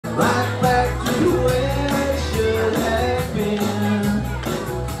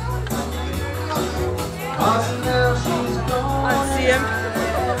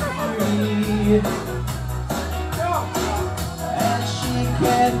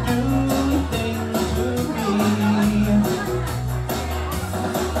do things to me.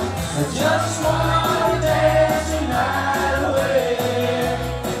 I just wanna dance the night away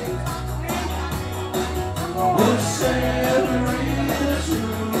with senoritas who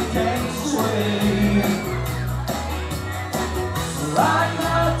can't sway. Right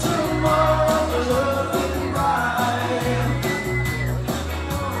now, tomorrow's looking bright,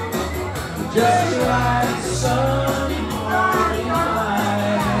 just like the sunny morning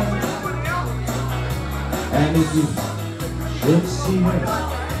light. And if you should see her,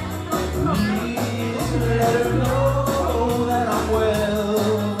 please let her know that I'm well,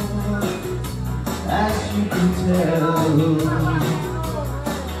 as you can tell.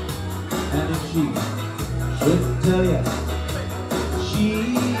 And if she should tell you she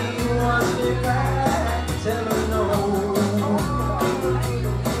wants me back, tell her no,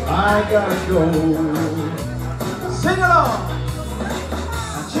 I gotta go. Sing along!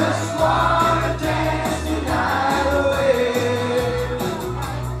 I just wanna dance the night away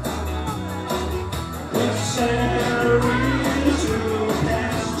with senoritas who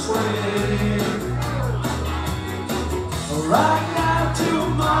can sway. Right now,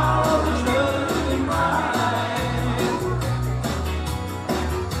 tomorrow's looking bright,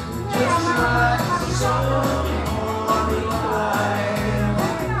 just like the sun morning light.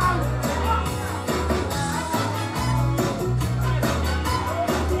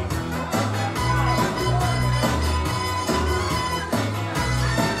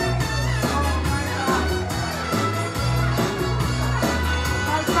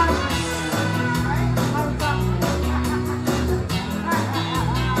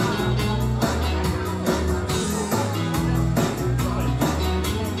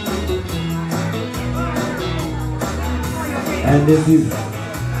 And if you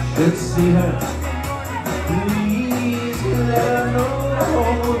should see her, please let her know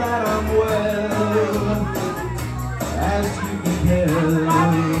that I'm well, as you can tell.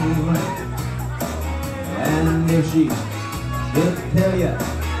 And if she should tell you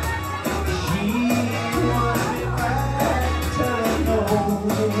she wants me back, tell her no,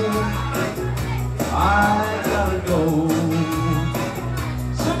 I gotta go.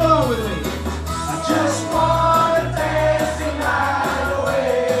 Sing along with me. I just wanna dance the night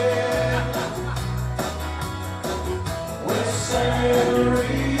away with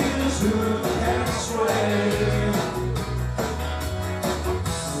senoritas who can sway.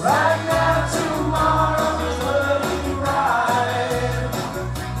 Right now, tomorrow's looking bright,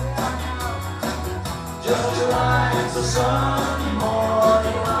 just like the sunny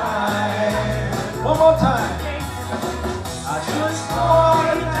morning light. One more time. I just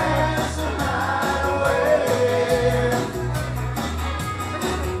wanna dance the night away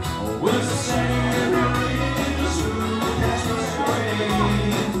with senoritas who can sway.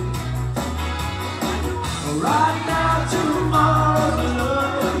 Right now, tomorrow's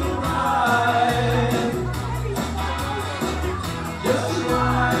looking bright, just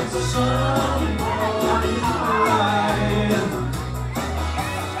like the sunny morning light.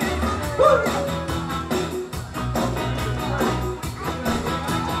 Woo!